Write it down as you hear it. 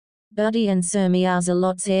Buddy and Sir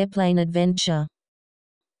Meows-A-Lot's airplane adventure.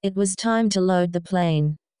 It was time to load the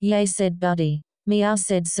plane. Yay, said Buddy. Meow,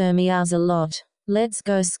 said Sir Meows-A-Lot. Let's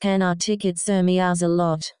go scan our ticket, Sir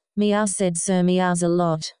Meows-A-Lot. Meow, said Sir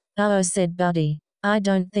Meows-A-Lot. Oh, said Buddy. I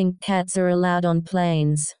don't think cats are allowed on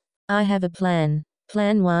planes. I have a plan.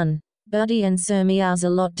 Plan 1. Buddy and Sir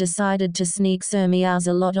Meows-A-Lot decided to sneak Sir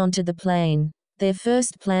Meows-A-Lot onto the plane. Their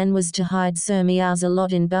first plan was to hide Sir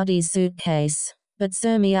Meows-A-Lot in Buddy's suitcase. But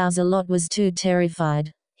Sir Meows-A-Lot was too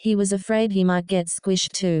terrified. He was afraid he might get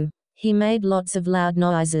squished too. He made lots of loud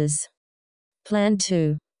noises. Plan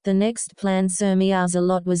 2. The next plan, Sir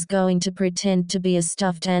Meows-A-Lot was going to pretend to be a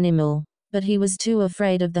stuffed animal. But he was too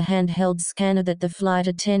afraid of the handheld scanner that the flight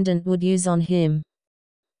attendant would use on him.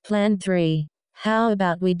 Plan 3. How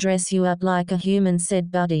about we dress you up like a human,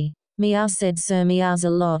 said Buddy. Meow, said Sir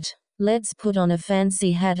Meows-A-Lot. Let's put on a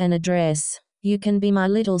fancy hat and a dress. You can be my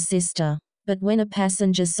little sister. But when a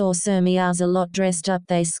passenger saw Sir Meows-A-Lot dressed up,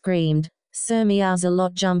 they screamed. Sir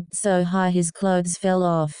Meows-A-Lot jumped so high his clothes fell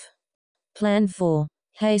off. Plan 4.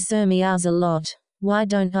 Hey Sir Meows-A-Lot, why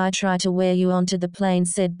don't I try to wear you onto the plane,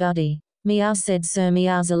 said Buddy. Meow, said Sir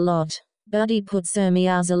Meows-A-Lot. Buddy put Sir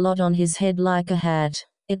Meows-A-Lot on his head like a hat.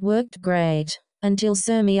 It worked great. Until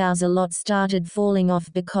Sir Meows-A-Lot started falling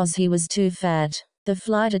off because he was too fat. The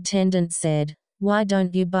flight attendant said, why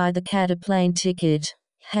don't you buy the cat a plane ticket?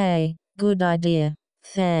 Hey, good idea.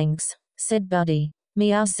 Thanks, said Buddy.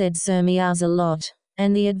 Meow, said Sir Meows-A-Lot.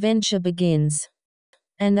 And the adventure begins.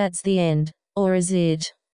 And that's the end. Or is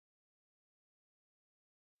it?